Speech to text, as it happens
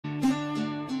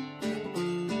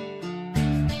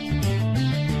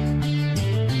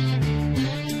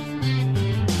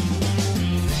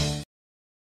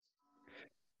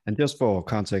And just for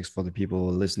context for the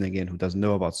people listening in who doesn't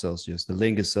know about Celsius, the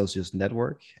link is Celsius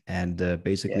Network, and Yeah.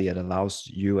 basically it allows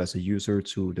you as a user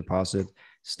to deposit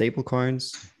stable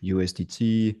coins,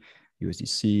 USDT,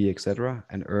 USDC, etc.,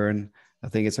 and earn. I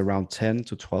think it's around 10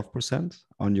 to 12%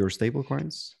 on your stable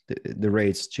coins. The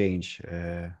rates change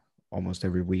almost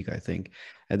every week, I think.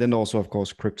 And then also, of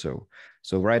course, crypto.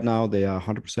 So right now they are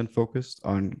 100% focused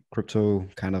on crypto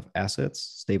kind of assets,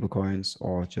 stable coins,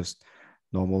 or just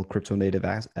normal crypto native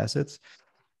assets.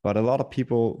 But a lot of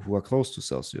people who are close to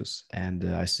Celsius, and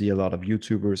I see a lot of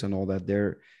YouTubers and all that,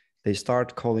 they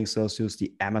start calling Celsius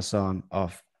the Amazon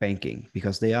of banking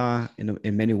because they are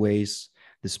in many ways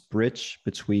this bridge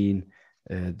between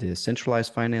the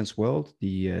centralized finance world,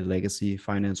 the legacy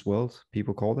finance world,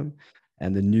 people call them,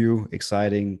 and the new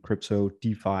exciting crypto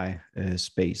DeFi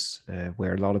space,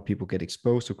 where a lot of people get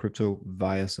exposed to crypto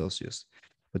via Celsius.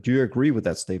 But do you agree with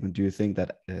that statement? Do you think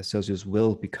that Celsius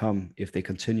will become, if they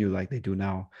continue like they do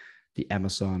now, the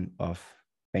Amazon of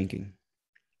banking?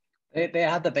 They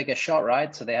had the biggest shot,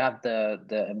 right? So they have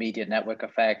the immediate network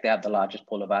effect. They have the largest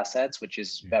pool of assets, which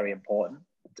is very important.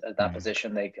 At that Mm.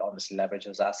 position, they obviously leverage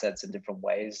those assets in different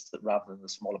ways rather than the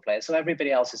smaller players. So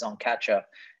everybody else is on catch up.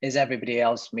 Is everybody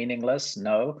else meaningless?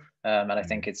 No. And I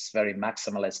think Mm. it's very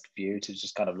maximalist view to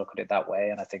just kind of look at it that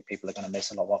way. And I think people are going to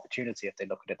miss a lot of opportunity if they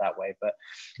look at it that way. But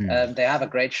Mm. they have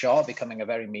a great shot becoming a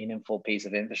very meaningful piece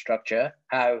of infrastructure.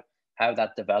 How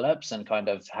that develops and kind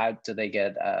of how do they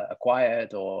get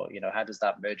acquired, or how does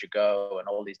that merger go, and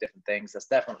all these different things. That's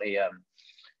definitely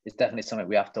it's definitely something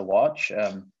we have to watch.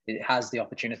 It has the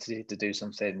opportunity to do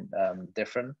something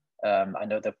different. I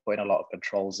know they're putting a lot of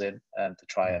controls in to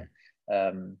try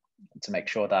Mm. to make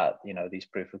sure that these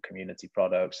proof of community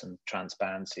products and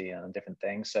transparency and different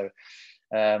things. So,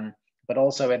 but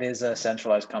also it is a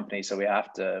centralized company, so we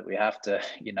have to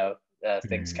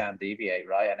things Mm. can deviate,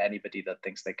 right? And anybody that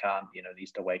thinks they can't,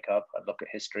 needs to wake up and look at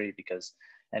history, because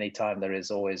anytime there is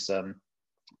always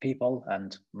people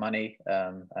and money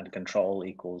and control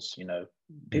equals,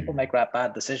 people Mm. make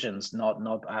bad decisions, not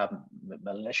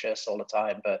malicious all the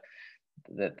time, but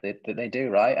that they do,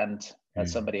 right? And Mm.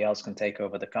 somebody else can take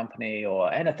over the company,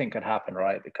 or anything could happen,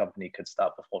 right? The company could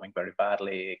start performing very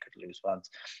badly, it could lose funds.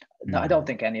 No, I don't Mm.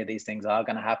 think any of these things are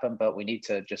going to happen, but we need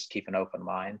to just keep an open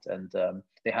mind. And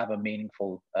they have a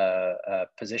meaningful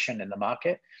position in the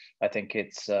market. I think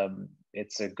it's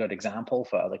a good example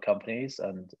for other companies,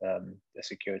 and the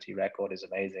security record is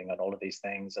amazing and all of these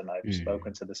things. And I've Mm.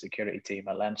 spoken to the security team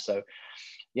at length. So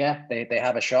yeah, they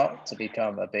have a shot to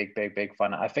become a big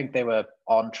fund. I think they were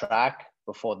on track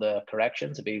before the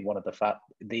correction to be one of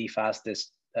the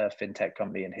fastest fintech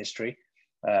company in history.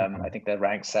 I Wow. think they're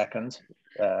ranked second.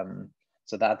 Um,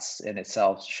 so that's in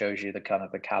itself shows you the kind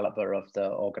of the caliber of the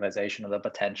organization and the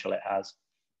potential it has.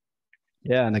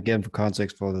 Yeah, and again, for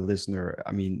context for the listener,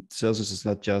 I mean, Celsius is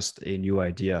not just a new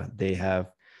idea. They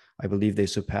have, I believe, they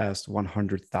surpassed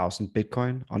 100,000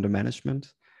 Bitcoin under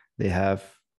management. They have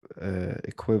the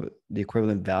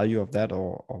equivalent value of that,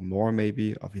 or more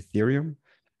maybe, of Ethereum.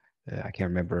 I can't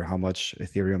remember how much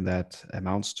Ethereum that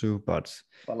amounts to, but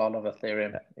A lot of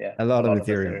Ethereum, yeah, a a lot of lot of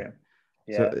Ethereum. Ethereum,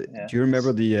 So, yeah, yeah, do you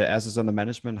remember the assets under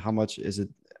management? How much is it?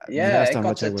 The yeah. last It time I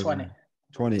got to checked was 20.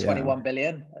 Yeah. 21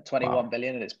 billion, Wow. 21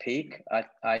 billion at its peak.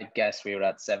 I guess we were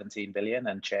at 17 billion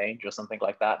and change or something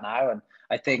like that now. And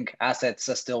I think assets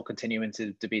are still continuing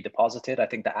to be deposited. I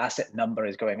think the asset number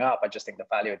is going up. I just think the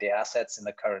value of the assets in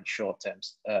the current short-term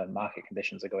market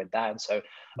conditions are going down. So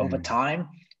over Mm. time,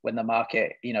 when the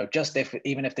market, just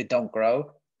even if they don't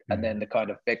grow, and then Mm. the kind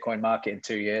of Bitcoin market in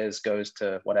 2 years goes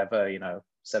to whatever, Right.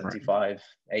 75,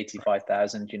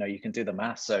 85,000, you can do the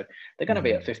math. So they're going to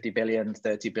be at Mm. 50 billion,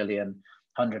 30 billion,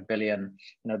 100 billion.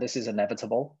 This is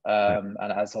inevitable. Yeah.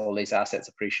 And as all these assets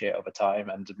appreciate over time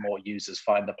and more users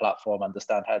find the platform,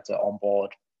 understand how to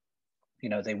onboard,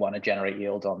 they want to generate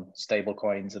yield on stable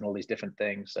coins and all these different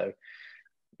things. So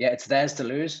yeah, it's theirs to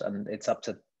lose, and it's up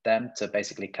to them to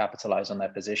basically capitalize on their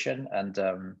position and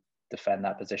defend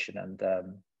that position. And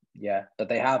yeah, but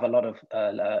they have a lot of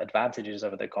advantages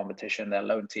over the competition. Their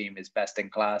loan team is best in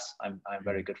class. I'm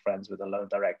very Mm. good friends with the loan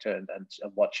director, and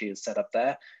what she has set up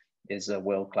there is a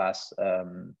world class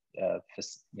loan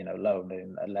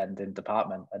and lending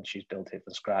department, and she's built it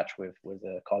from scratch with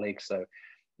a colleague. So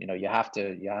you have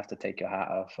to take your hat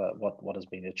off what has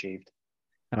been achieved.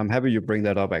 And I'm happy you bring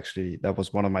that up. Actually, that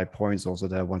was one of my points also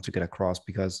that I want to get across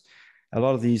because a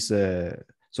lot of these,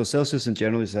 so Celsius in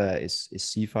general is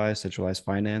CFI, centralized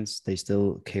finance. They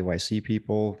still KYC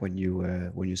people when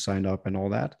you sign up and all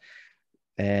that.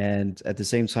 And at the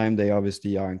same time, they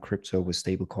obviously are in crypto with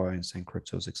stable coins and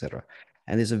cryptos, etc.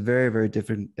 And it's a very, very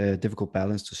different, difficult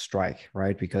balance to strike,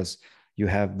 right? Because You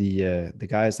have the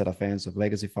guys that are fans of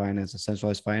legacy finance and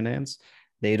centralized finance.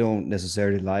 They don't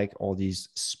necessarily like all these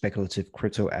speculative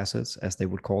crypto assets, as they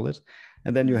would call it.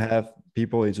 And then you have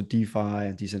people into DeFi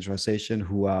and decentralization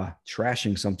who are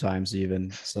trashing sometimes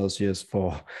even Celsius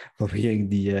for being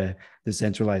the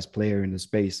centralized player in the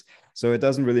space. So it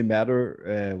doesn't really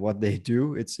matter what they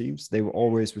do. It seems they will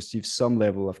always receive some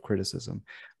level of criticism.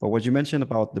 But what you mentioned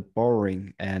about the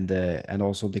borrowing and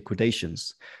also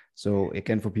liquidations. So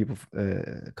again, for people,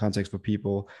 context for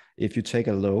people, if you take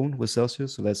a loan with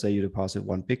Celsius, so let's say you deposit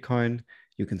one Bitcoin,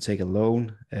 you can take a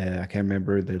loan. I can't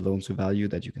remember the loan to value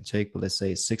that you can take, but let's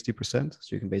say it's 60%.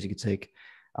 So you can basically take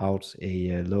out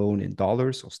a loan in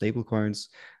dollars or stable coins,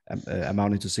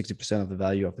 amounting to 60% of the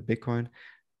value of the Bitcoin.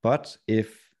 But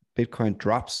if Bitcoin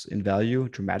drops in value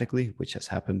dramatically, which has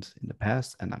happened in the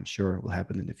past, and I'm sure will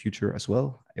happen in the future as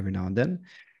well, every now and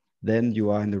then you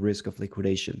are in the risk of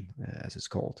liquidation, as it's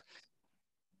called.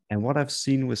 And what I've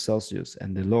seen with Celsius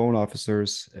and the loan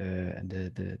officers and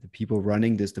the people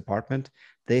running this department,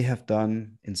 they have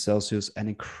done in Celsius an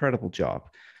incredible job.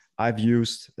 I've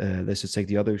used, let's just take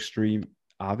the other extreme,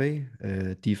 Aave,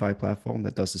 DeFi platform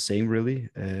that does the same, really,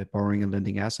 borrowing and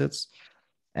lending assets.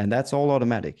 And that's all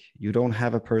automatic. You don't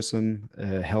have a person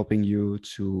helping you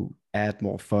to add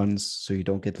more funds so you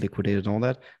don't get liquidated and all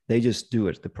that. They just do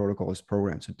it. The protocol is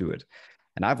programmed to do it.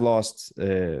 And I've lost,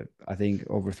 I think,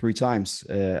 over 3 times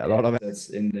a lot of assets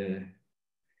in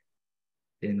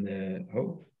the.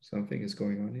 Oh, something is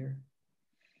going on here.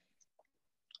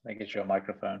 I think it's your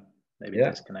microphone, maybe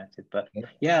disconnected. But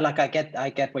yeah, like I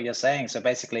get what you're saying. So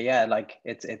basically, yeah, like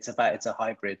it's a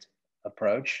hybrid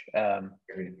approach.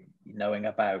 Knowing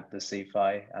about the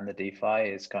CeFi and the DeFi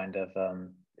is kind of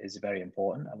is very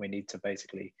important, and we need to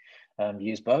basically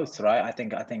use both, right? I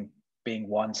think being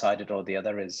one-sided or the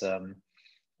other is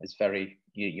very,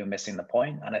 you're missing the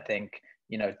point. And I think,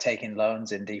 you know, taking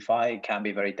loans in DeFi can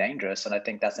be very dangerous, and I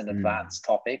think that's an advanced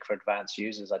topic for advanced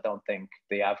users. I don't think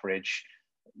the average,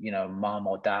 you know, mom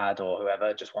or dad or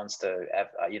whoever just wants to,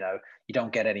 you know, you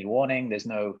don't get any warning. There's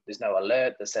no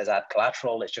alert that says add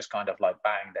collateral. It's just kind of like,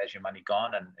 bang, there's your money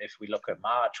gone. And if we look at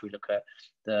March, we look at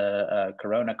the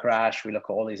Corona crash, we look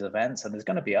at all these events, and there's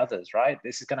going to be others, right?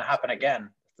 This is going to happen again.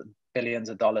 Billions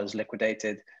of dollars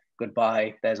liquidated.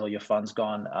 Goodbye. There's all your funds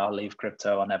gone. I'll leave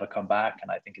crypto. I'll never come back. And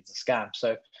I think it's a scam.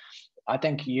 So I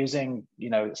think using, you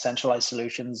know, centralized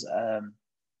solutions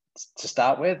to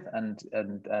start with, and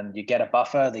you get a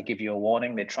buffer. They give you a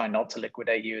warning. They try not to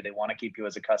liquidate you. They want to keep you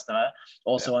as a customer.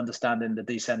 Also understanding the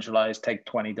decentralized, take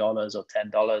 $20 or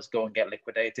 $10, go and get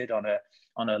liquidated on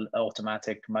an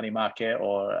automatic money market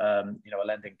or you know, a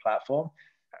lending platform.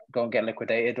 Go and get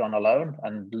liquidated on a loan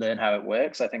and learn how it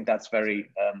works. I think that's very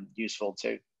useful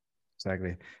too.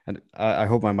 Exactly. And I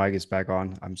hope my mic is back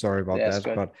on. I'm sorry about that.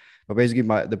 Good. But basically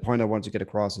the point I want to get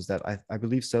across is that I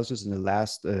believe Celsius in the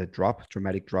last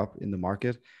dramatic drop in the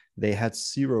market, they had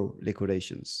 0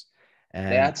 liquidations.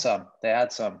 And they had some.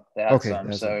 So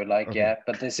like, okay. Yeah,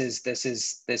 but this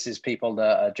is people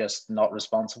that are just not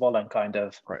responsible and kind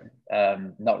of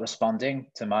not responding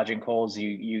to margin calls.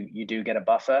 You do get a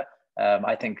buffer.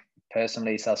 I think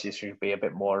personally Celsius should be a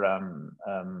bit more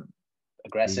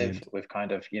aggressive with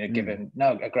kind of, you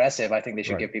know, aggressive. I think they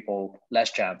should give people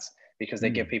less chance, because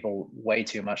they give people way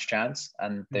too much chance,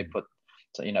 and they put,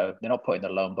 so, you know, they're not putting the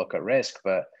loan book at risk,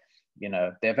 but, you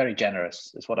know, they're very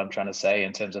generous is what I'm trying to say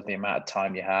in terms of the amount of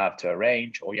time you have to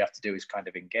arrange. All you have to do is kind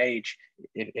of engage.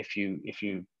 If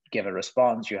you give a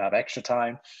response, you have extra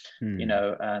time, you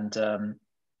know, and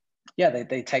yeah,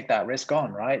 they take that risk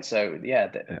on, right? So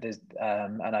yeah, there's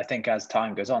and I think as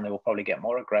time goes on, they will probably get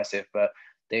more aggressive, but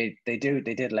they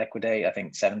did liquidate, I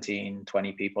think 17,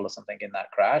 20 people or something in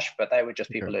that crash, but they were just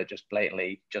people who just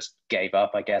blatantly just gave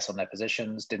up, I guess, on their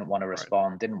positions, didn't want to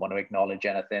respond, didn't want to acknowledge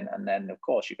anything. And then of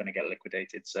course you're going to get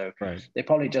liquidated. So they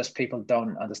probably just, people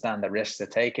don't understand the risks they're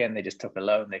taking. They just took a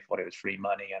loan, they thought it was free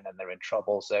money, and then they're in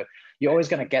trouble. So you're always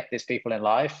going to get these people in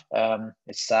life.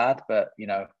 It's sad, but you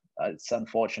know, it's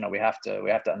unfortunate. We have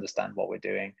to understand what we're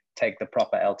doing, take the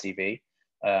proper LTV,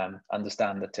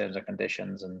 understand the terms and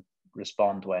conditions, and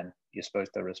respond when you're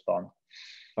supposed to respond.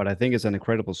 But I think it's an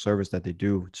incredible service that they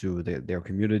do to their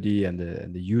community and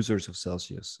the users of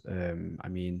Celsius. I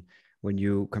mean, when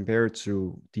you compare it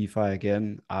to DeFi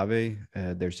again, Aave,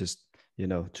 there's just, you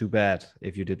know, too bad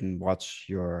if you didn't watch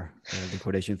your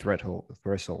liquidation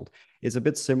threshold. It's a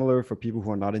bit similar for people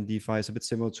who are not in DeFi. It's a bit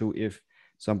similar to if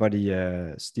somebody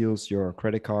steals your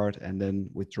credit card and then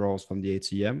withdraws from the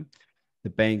ATM. The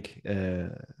bank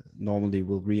normally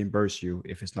will reimburse you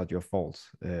if it's not your fault.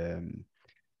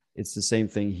 it's the same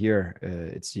thing here.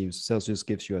 It seems Celsius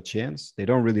gives you a chance. They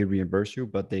don't really reimburse you,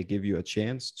 but they give you a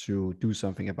chance to do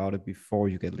something about it before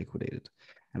you get liquidated.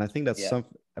 And I think that Yeah. some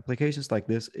applications like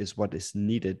this is what is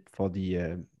needed for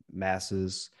the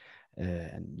masses,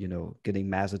 and getting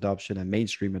mass adoption and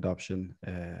mainstream adoption,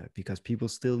 because people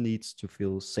still needs to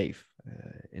feel safe,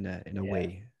 in a Yeah.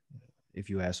 way, if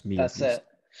you ask me at That's least. it.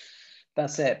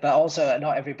 That's it. But also,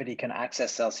 not everybody can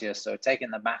access Celsius. So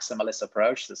taking the maximalist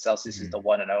approach, that Celsius is the Mm,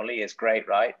 one and only, is great,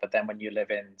 right? But then when you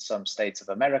live in some states of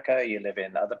America, you live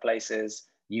in other places,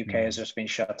 UK has mm, just been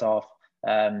shut off.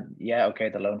 Yeah, okay,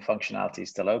 the loan functionality is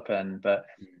still open, but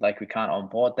like we can't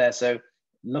onboard there. So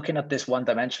looking at this one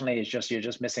dimensionally is just, you're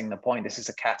just missing the point. This is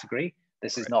a category.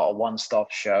 This is right. not a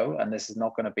one-stop show, and this is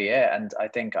not going to be it. And I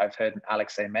think I've heard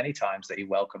Alex say many times that he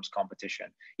welcomes competition.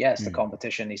 Yes, the Mm,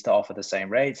 competition needs to offer the same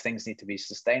rates, things need to be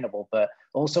sustainable, but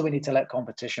also we need to let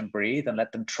competition breathe and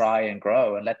let them try and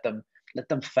grow and let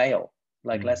them fail.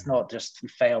 Like, let's mm, not just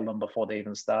fail them before they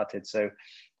even started. So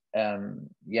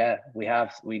yeah,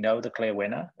 we know the clear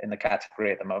winner in the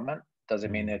category at the moment. Does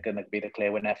it mean they're mm, going to be the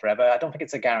clear winner forever? I don't think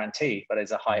it's a guarantee, but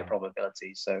it's a high mm,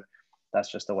 probability. So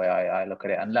that's just the way I look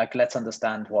at it. And like, let's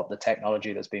understand what the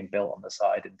technology that's being built on the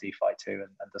side in DeFi too,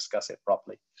 and discuss it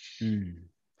properly. mm.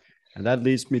 And that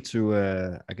leads me to,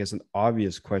 I guess, an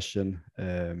obvious question.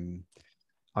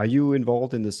 Are you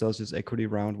involved in the Celsius equity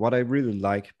round? What I really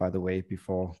like, by the way,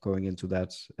 before going into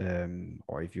that,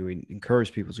 or if you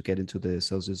encourage people to get into the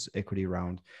Celsius equity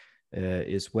round,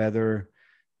 is whether,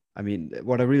 I mean,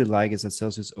 what I really like is that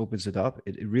Celsius opens it up.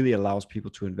 It really allows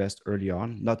people to invest early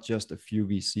on, not just a few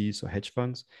VCs or hedge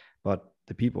funds, but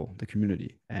the people, the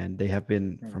community. And they have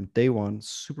been Hmm. from day one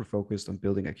super focused on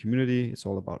building a community. It's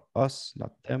all about us,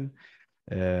 not them.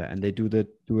 And they do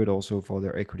it also for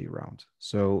their equity round.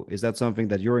 So is that something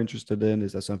that you're interested in?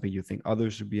 Is that something you think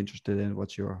others should be interested in?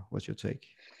 What's your take?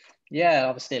 Yeah,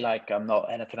 obviously, like, I'm not,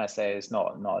 anything I say is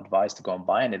not advice to go and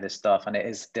buy any of this stuff, and it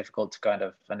is difficult to kind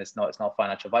of, and it's not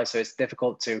financial advice, so it's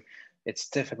difficult to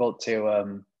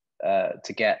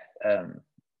get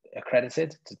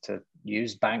accredited to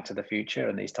use Bank to the Future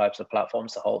and these types of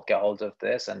platforms to get hold of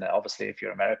this. And obviously, if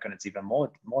you're American, it's even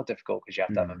more difficult because you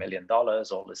have to have $1 Mm, million,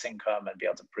 all this income, and be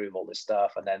able to prove all this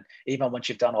stuff. And then even once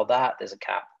you've done all that, there's a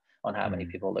cap on how many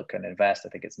mm, people that can invest. I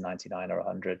think it's 99 or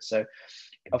 100. So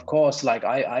of course, like,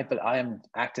 I am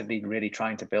actively really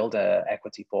trying to build a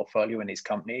equity portfolio in these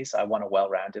companies. I want a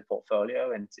well-rounded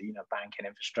portfolio into, banking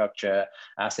infrastructure,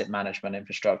 asset management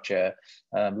infrastructure,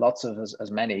 lots of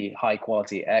as many high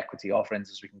quality equity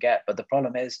offerings as we can get. But the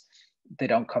problem is they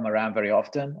don't come around very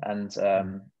often, and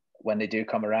mm, when they do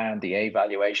come around, the A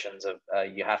valuations of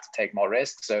you have to take more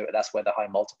risk. So that's where the high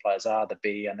multipliers are, the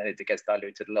B, and then it gets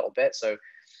diluted a little bit. So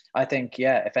I think,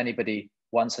 yeah, if anybody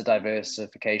wants a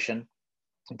diversification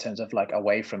in terms of like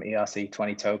away from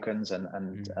ERC20 tokens and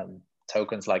mm,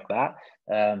 tokens like that.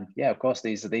 Yeah, of course,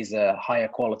 these are higher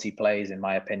quality plays in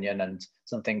my opinion, and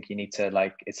something you need to,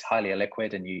 like, it's highly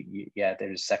illiquid, and yeah,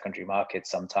 there's secondary markets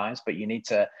sometimes, but you need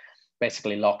to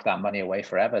basically lock that money away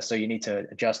forever. So you need to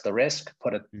adjust the risk,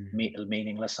 put a mm,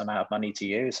 meaningless amount of money to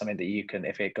use, something that you can,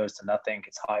 if it goes to nothing,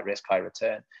 it's high risk, high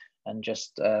return, and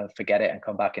just forget it and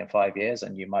come back in 5 years,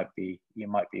 and you might be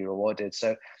rewarded.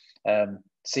 So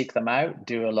seek them out,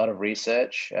 do a lot of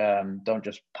research. Don't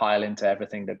just pile into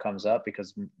everything that comes up,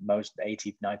 because most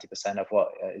 80-90% of what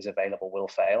is available will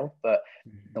fail, but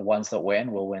mm, the ones that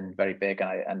win will win very big.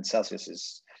 And Celsius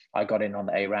is, I got in on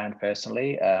the A round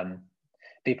personally.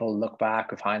 People look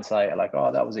back with hindsight like,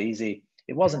 oh, that was easy.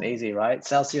 It wasn't easy, right?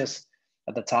 Celsius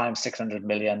at the time, 600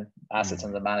 million assets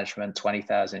under mm, management,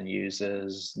 20,000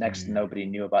 users. Next, mm, nobody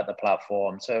knew about the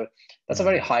platform. So that's a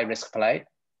very mm, high risk play.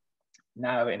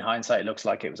 Now, in hindsight, it looks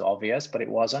like it was obvious, but it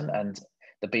wasn't. And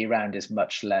the B round is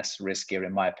much less riskier,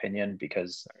 in my opinion,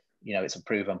 because it's a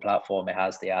proven platform. It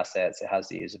has the assets, it has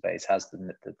the user base, has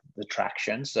the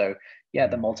traction. So yeah,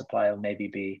 the mm, multiplier will maybe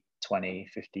be 20,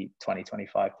 50, 20,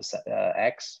 25%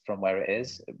 X from where it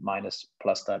is, minus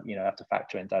plus that, have to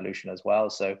factor in dilution as well.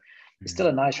 So it's still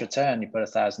a mm. nice return. You put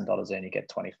 $1,000 in, you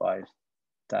get Sure,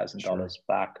 $25,000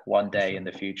 back one for day in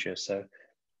sure. the future. So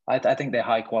I think they're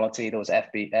high quality. There was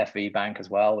FV Bank as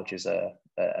well, which is a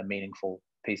meaningful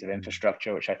piece of Mm,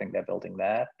 infrastructure, which I think they're building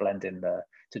there, blending the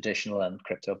traditional and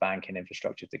crypto banking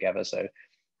infrastructure together. So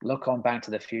look on Bank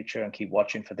to the Future and keep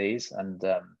watching for these, and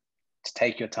to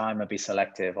take your time and be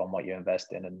selective on what you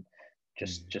invest in, and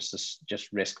just mm. just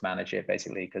just risk manage it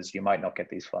basically, because you might not get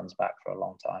these funds back for a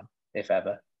long time, if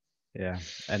ever. Yeah.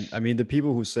 And I mean, the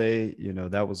people who say,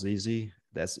 that was easy,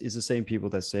 that's is the same people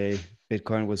that say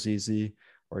Bitcoin was easy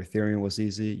or Ethereum was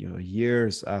easy,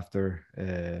 years after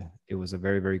it was a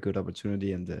very, very good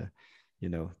opportunity, and you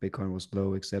know, Bitcoin was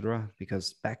low, etc.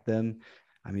 Because back then,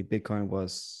 I mean, Bitcoin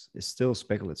is still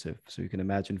speculative. So you can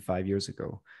imagine 5 years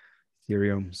ago,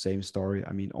 Ethereum, same story.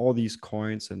 I mean, all these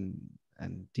coins and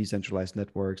decentralized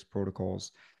networks,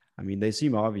 protocols, I mean, they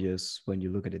seem obvious when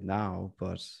you look at it now,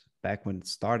 but back when it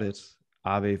started,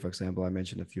 Aave, for example, I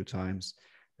mentioned a few times,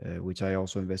 which I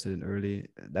also invested in early.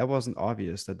 That wasn't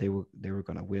obvious that they were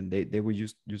gonna win. They were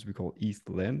used to be called ETH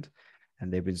Lend,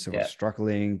 and they've been sort of Yeah.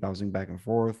 struggling, bouncing back and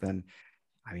forth. And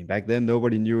I mean, back then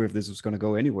nobody knew if this was going to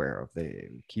go anywhere. If they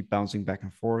keep bouncing back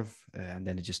and forth, and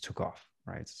then it just took off,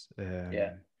 right?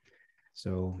 Yeah.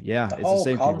 So yeah, the it's the whole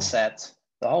same people. concept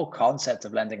the whole concept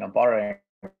of lending and borrowing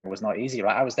was not easy,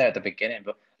 right? I was there at the beginning,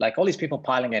 but like all these people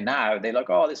piling in now, they're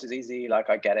like, oh, this is easy, like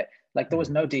I get it. Like there was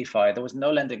Mm, no DeFi, there was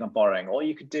no lending and borrowing. All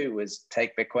you could do was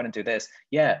take Bitcoin and do this.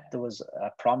 Yeah, there was a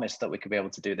promise that we could be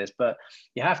able to do this, but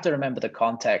you have to remember the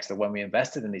context of when we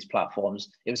invested in these platforms.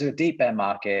 It was a deep bear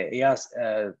market. He has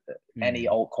any mm,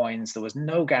 altcoins. There was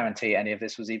no guarantee any of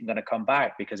this was even going to come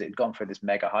back because it had gone through this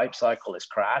mega hype cycle, this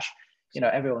crash.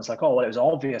 Everyone's like, oh, well, it was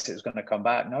obvious it was going to come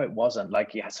back. No, it wasn't.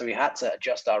 Like, yeah, so we had to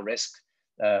adjust our risk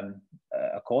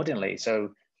accordingly.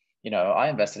 So, I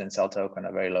invested in Cell Token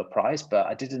at a very low price, but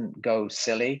I didn't go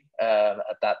silly at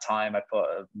that time. I put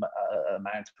an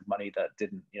amount of money that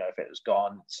didn't, if it was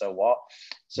gone, so what?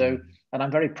 So, mm, and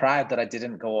I'm very proud that I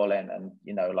didn't go all in, and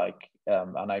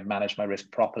and I managed my risk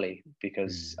properly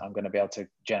because mm, I'm going to be able to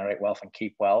generate wealth and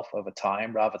keep wealth over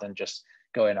time rather than just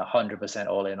going 100%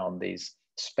 all in on these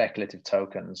speculative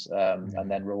tokens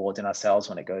and then mm, rewarding ourselves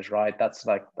when it goes right. That's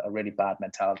like a really bad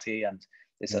mentality, and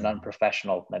it's an mm,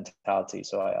 unprofessional mentality.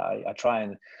 So I try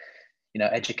and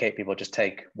educate people. Just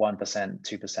take 1%,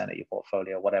 2% of your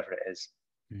portfolio, whatever it is.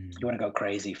 You mm, want to go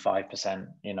crazy 5%,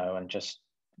 and just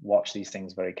watch these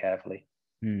things very carefully.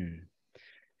 mm.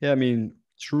 Yeah, I mean,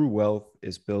 true wealth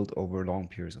is built over long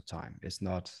periods of time. It's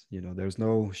not, there's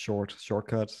no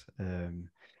shortcut.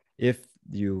 If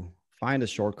you find a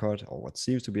shortcut or what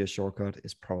seems to be a shortcut,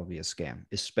 it's probably a scam,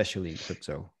 especially in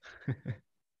crypto.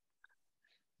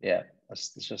 Yeah,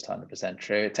 it's just 100%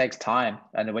 true. It takes time,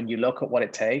 and when you look at what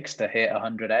it takes to hit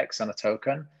 100x on a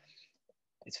token,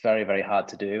 it's very, very hard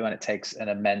to do, and it takes an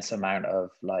immense amount of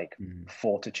like Mm,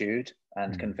 fortitude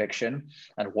and mm, conviction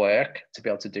and work to be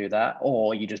able to do that.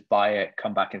 Or you just buy it,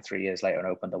 come back in 3 years later and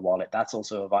open the wallet. That's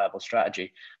also a viable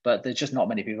strategy, but there's just not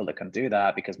many people that can do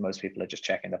that because most people are just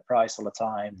checking the price all the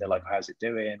time. They're like, mm, how's it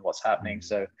doing, what's happening? mm,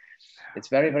 So it's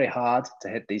very, very hard to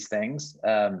hit these things.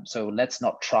 So let's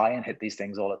not try and hit these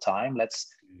things all the time.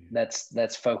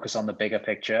 Let's focus on the bigger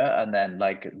picture, and then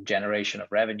like generation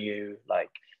of revenue, like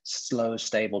slow,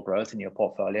 stable growth in your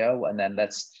portfolio, and then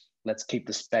let's keep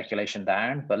the speculation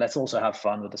down. But let's also have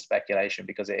fun with the speculation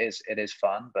because it is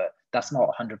fun. But that's not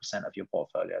 100% of your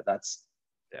portfolio.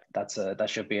 yeah, That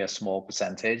should be a small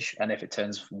percentage. And if it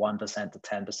turns 1% to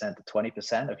 10% to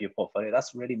 20% of your portfolio,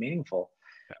 that's really meaningful.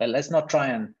 And let's not try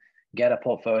and get a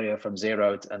portfolio from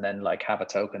zero and then like have a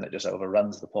token that just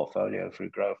overruns the portfolio through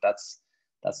growth. That's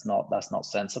not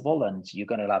sensible. And you're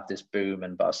going to have this boom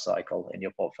and bust cycle in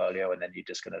your portfolio, and then you're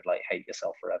just going to like hate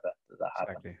yourself forever. Does that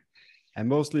happen? exactly. And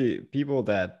mostly people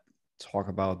that talk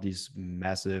about these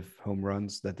massive home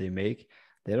runs that they make,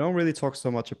 they don't really talk so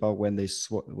much about when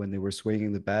when they were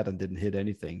swinging the bat and didn't hit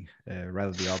anything.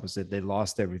 Rather the opposite, they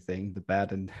lost everything, the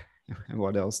bat and and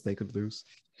what else they could lose.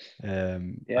 I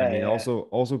Yeah, mean, yeah.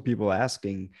 also people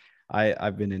asking.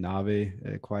 I've been in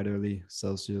Aave quite early,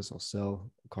 Celsius or Cell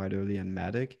quite early, and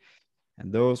Matic,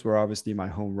 and those were obviously my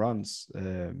home runs.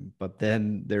 But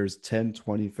then there's 10,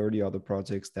 20, 30 other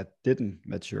projects that didn't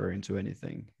mature into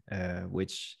anything,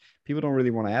 which people don't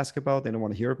really want to ask about. They don't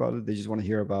want to hear about it. They just want to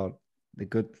hear about the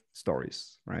good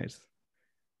stories, right?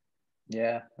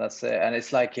 Yeah, that's it. And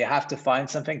it's like you have to find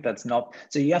something that's not,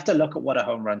 so you have to look at what a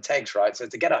home run takes, right? So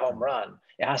to get a home run,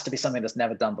 it has to be something that's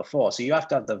never done before. So you have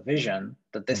to have the vision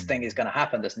that this thing is Mm, going to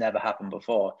happen that's never happened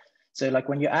before. So like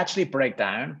when you actually break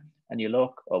down and you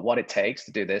look at what it takes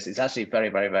to do this, it's actually very,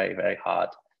 very, very, very hard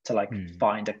to like mm,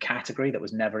 find a category that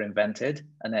was never invented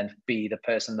and then be the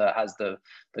person that has the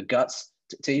guts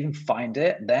to even find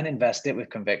it, then invest it with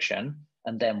conviction,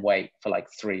 and then wait for like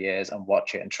 3 years and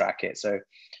watch it and track it. So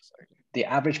the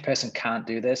average person can't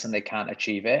do this and they can't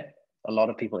achieve it. A lot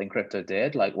of people in crypto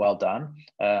did, like, well done.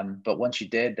 But once you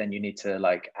did, then you need to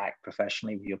like act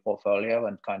professionally with your portfolio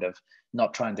and kind of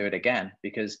not try and do it again,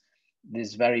 because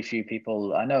there's very few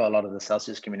people. I know a lot of the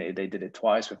Celsius community, they did it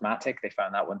twice with Matic. They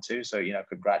found that one too. So,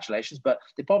 congratulations. But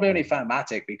they probably only mm, found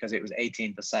Matic because it was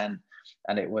 18%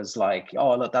 and it was like,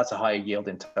 oh, look, that's a higher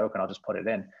yielding token. I'll just put it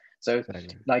in. So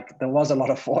exactly. like there was a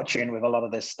lot of fortune with a lot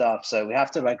of this stuff. So we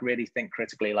have to like really think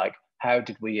critically, like, how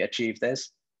did we achieve this?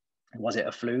 Was it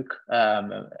a fluke?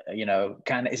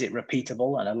 Is it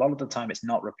repeatable? And a lot of the time it's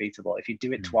not repeatable. If you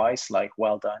do it twice, like,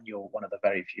 well done, you're one of the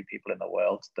very few people in the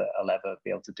world that will ever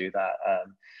be able to do that.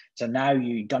 So now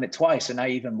you've done it twice, so now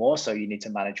even more so you need to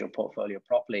manage your portfolio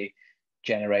properly,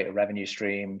 generate a revenue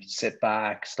stream, sit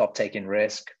back, stop taking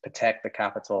risk, protect the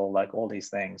capital, like all these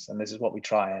things. And this is what we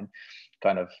try and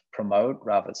kind of promote,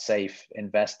 rather safe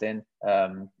invest in,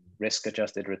 risk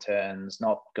adjusted returns,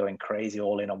 not going crazy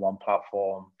all in on one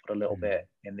platform, put a little bit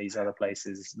in these other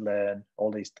places, learn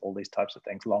all these types of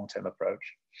things, long-term approach.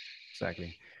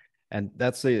 Exactly. And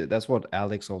that's what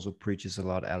Alex also preaches a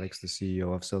lot. Alex, the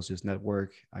CEO of Celsius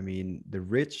Network. I mean, the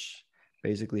rich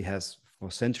basically has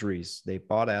for centuries, they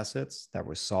bought assets that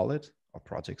were solid or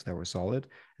projects that were solid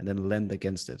and then lend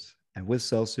against it. And with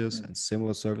Celsius and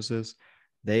similar services,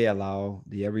 they allow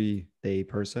the everyday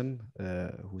person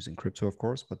who's in crypto, of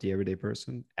course, but the everyday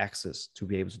person access to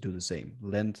be able to do the same,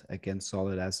 lend against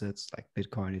solid assets like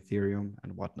Bitcoin, Ethereum,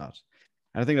 and whatnot.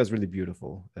 And I think that's really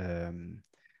beautiful,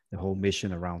 the whole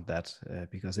mission around that,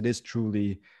 because it is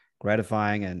truly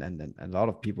gratifying, and a lot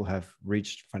of people have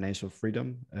reached financial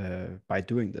freedom by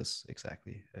doing this,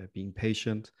 exactly, being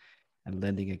patient and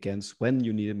lending against when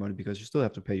you needed money, because you still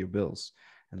have to pay your bills,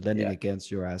 and lending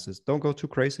against your assets. Don't go too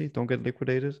crazy. Don't get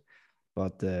liquidated.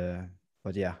 But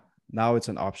yeah, now it's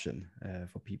an option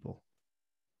for people.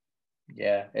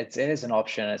 Yeah, it is an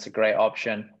option. It's a great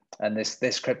option. And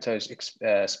this crypto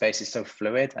space is so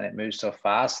fluid and it moves so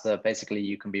fast that basically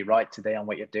you can be right today on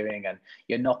what you're doing, and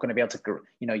you're not going to be able to,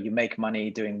 you make money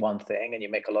doing one thing and you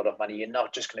make a lot of money. You're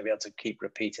not just going to be able to keep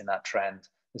repeating that trend.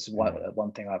 This is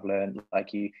one thing I've learned.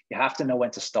 Like you have to know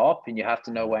when to stop, and you have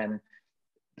to know when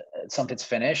something's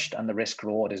finished and the risk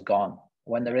reward is gone.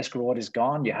 When the risk reward is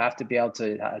gone, you have to be able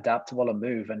to adaptable and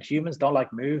move. And humans don't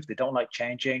like move. They don't like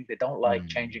changing. They don't like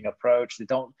changing approach.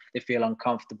 They feel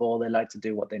uncomfortable. They like to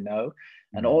do what they know.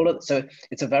 And so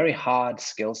it's a very hard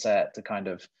skill set to kind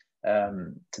of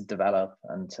to develop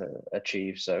and to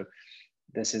achieve. So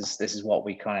this is what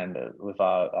we kind of, with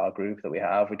our group that we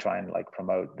have, we try and like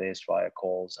promote this via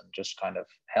calls and just kind of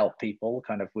help people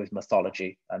kind of with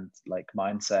methodology and like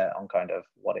mindset on kind of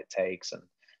what it takes, and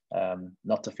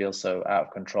not to feel so out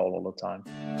of control all the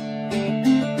time.